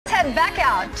head back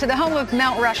out to the home of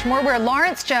Mount Rushmore, where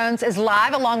Lawrence Jones is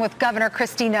live along with Governor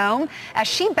Kristi Noem as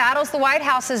she battles the White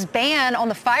House's ban on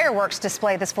the fireworks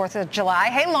display this 4th of July.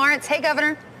 Hey, Lawrence. Hey,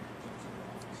 Governor.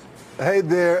 Hey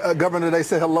there, Governor. They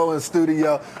say hello in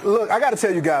studio. Look, I got to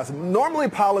tell you guys, normally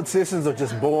politicians are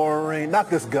just boring.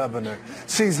 Not this governor.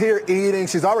 She's here eating.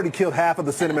 She's already killed half of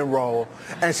the cinnamon roll,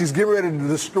 and she's getting ready to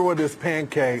destroy this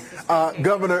pancake.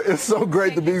 Governor, it's so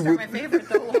great to be with you. My favorite,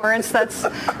 though, Lawrence. That's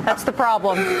the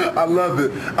problem. I love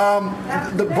it.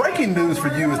 The breaking news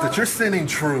for you is that you're sending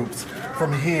troops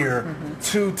from here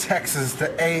to Texas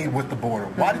to aid with the border.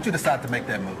 Why did you decide to make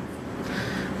that move?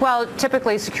 Well,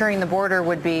 typically securing the border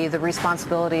would be the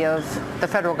responsibility of the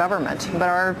federal government, but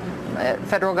our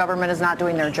federal government is not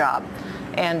doing their job.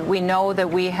 And we know that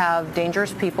we have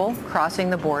dangerous people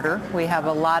crossing the border. We have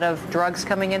a lot of drugs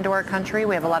coming into our country.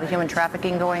 We have a lot of human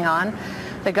trafficking going on.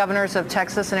 The governors of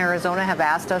Texas and Arizona have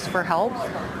asked us for help,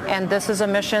 and this is a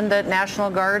mission that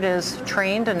National Guard is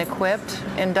trained and equipped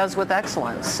and does with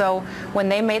excellence. So when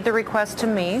they made the request to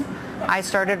me, I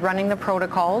started running the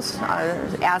protocols,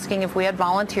 asking if we had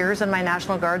volunteers in my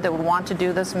National Guard that would want to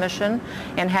do this mission,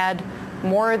 and had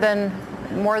more than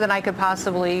I could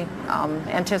possibly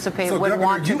anticipate so, would Governor,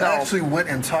 want to go. You actually went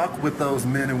and talked with those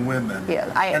men and women,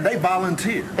 and they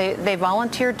volunteered. They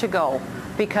volunteered to go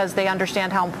because they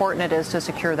understand how important it is to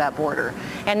secure that border.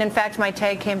 And in fact, my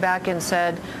tag came back and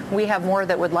said, we have more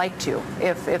that would like to,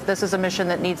 if this is a mission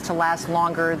that needs to last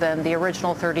longer than the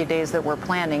original 30 days that we're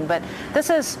planning. But this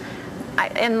is,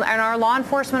 and our law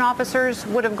enforcement officers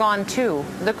would have gone too.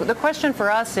 The question for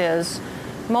us is,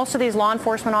 most of these law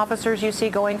enforcement officers you see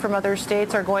going from other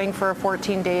states are going for a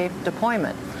 14-day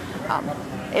deployment.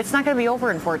 It's not going to be over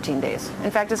in 14 days.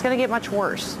 In fact, it's going to get much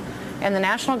worse. And the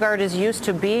National Guard is used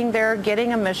to being there,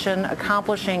 getting a mission,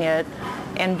 accomplishing it,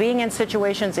 and being in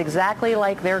situations exactly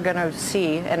like they're going to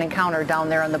see and encounter down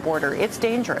there on the border. It's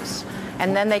dangerous.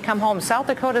 And then they come home. South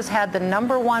Dakota's had the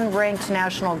 #1 ranked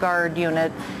National Guard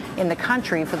unit in the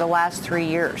country for the last 3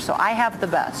 years. So I have the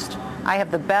best. I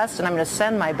have the best, and I'm going to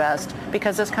send my best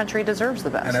because this country deserves the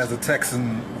best. And as a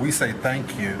Texan, we say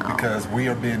thank you because we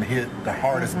are being hit the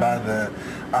hardest by the...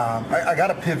 I got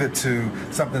to pivot to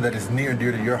something that is near and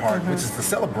dear to your heart, which is the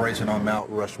celebration on Mount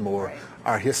Rushmore,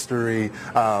 our history.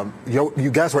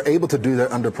 You guys were able to do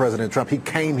that under President Trump. He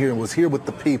came here and was here with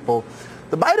the people.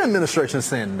 The Biden administration is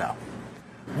saying no.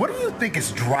 What do you think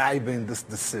is driving this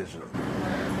decision?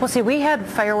 Well, see, we had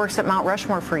fireworks at Mount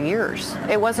Rushmore for years.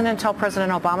 It wasn't until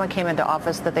President Obama came into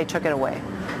office that they took it away.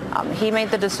 He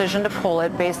made the decision to pull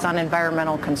it based on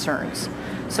environmental concerns.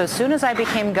 So as soon as I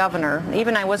became governor,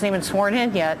 I wasn't even sworn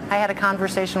in yet, I had a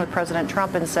conversation with President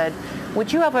Trump and said,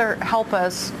 would you ever help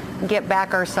us get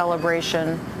back our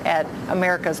celebration at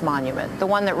America's monument, the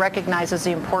one that recognizes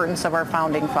the importance of our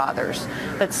founding fathers,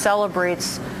 that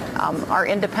celebrates our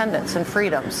independence and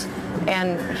freedoms?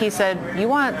 And he said, you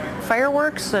want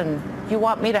fireworks and you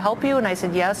want me to help you? And I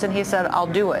said, yes. And he said, I'll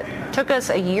do it. Took us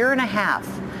a year and a half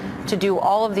to do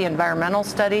all of the environmental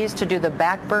studies, to do the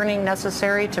backburning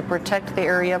necessary to protect the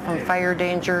area from fire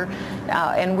danger.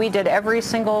 And we did every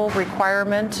single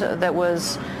requirement that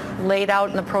was laid out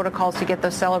in the protocols to get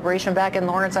the celebration back. And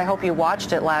Lawrence, I hope you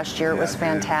watched it last year. It was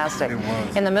fantastic. It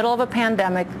was. In the middle of a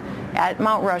pandemic, at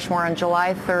Mount Rushmore on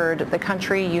July 3rd, the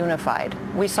country unified.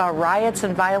 We saw riots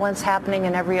and violence happening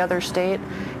in every other state,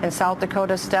 and South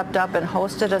Dakota stepped up and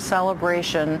hosted a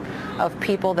celebration of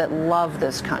people that love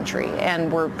this country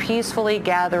and were peacefully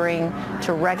gathering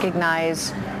to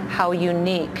recognize how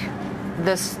unique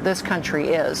this country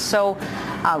is. So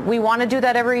we want to do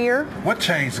that every year. What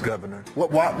changed, Governor?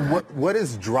 What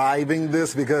is driving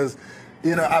this? Because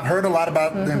I've heard a lot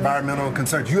about the environmental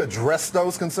concerns. You addressed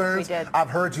those concerns. We did. I've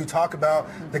heard you talk about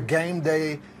the game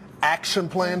day action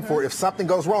plan for if something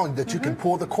goes wrong, that you can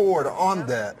pull the cord on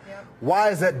that. Why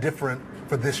is that different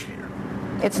for this year?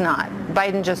 It's not.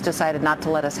 Biden just decided not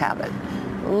to let us have it.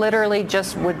 Literally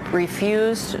just would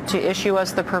refuse to issue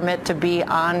us the permit to be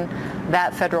on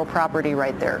that federal property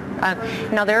right there.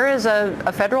 Now there is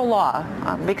a federal law,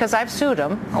 because I've sued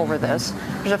them over this,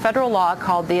 there's a federal law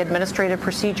called the Administrative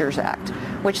Procedures Act,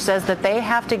 which says that they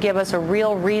have to give us a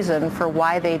real reason for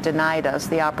why they denied us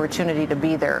the opportunity to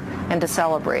be there and to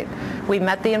celebrate. We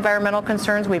met the environmental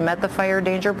concerns, we met the fire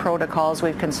danger protocols,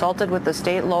 we've consulted with the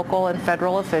state, local, and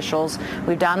federal officials,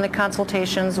 we've done the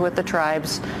consultations with the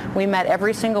tribes, we met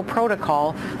every single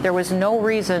protocol. There was no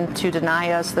reason to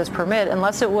deny us this permit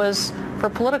unless it was for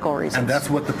political reasons. And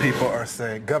that's what the people are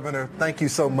saying. Governor, thank you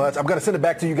so much. I'm going to send it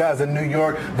back to you guys in New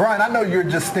York. Brian, I know you're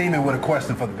just steaming with a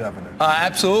question for the governor.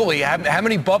 Absolutely. How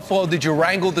many buffalo did you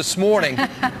wrangle this morning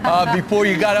before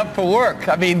you got up for work?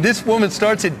 I mean, this woman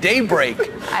starts at daybreak.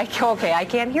 Okay, I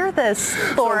can't hear this,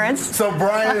 Lawrence. So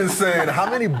Brian is saying, how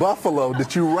many buffalo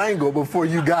did you wrangle before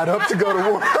you got up to go to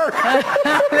work?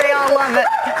 They all love it.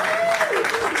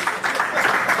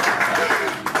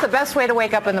 The best way to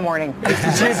wake up in the morning. It means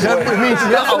Best a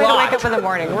way to lot. wake up in the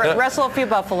morning. Wrestle a few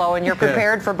buffalo and you're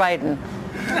prepared for Biden.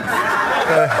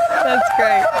 That's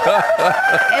great.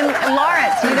 And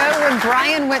Lawrence, you know, when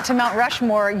Brian went to Mount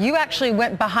Rushmore, you actually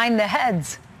went behind the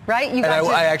heads, right? You And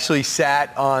I actually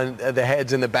sat on the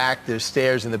heads in the back. There's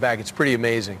stairs in the back. It's pretty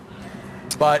amazing.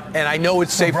 And I know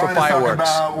it's safe for Brian is talking fireworks.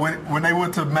 about when they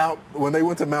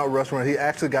went to Mount Rushmore, he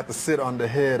actually got to sit on the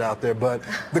head out there. But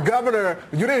the governor,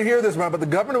 you didn't hear this, Brian, but the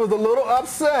governor was a little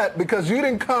upset because you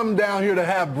didn't come down here to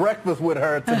have breakfast with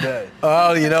her today.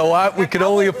 Oh, you know what? We could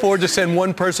only afford to send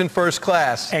one person first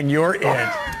class. And you're in.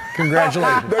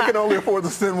 Congratulations. They can only afford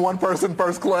to send one person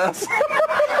first class.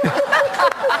 We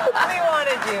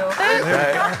wanted you.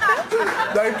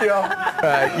 Thank y'all.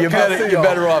 You're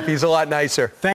better off. He's a lot nicer.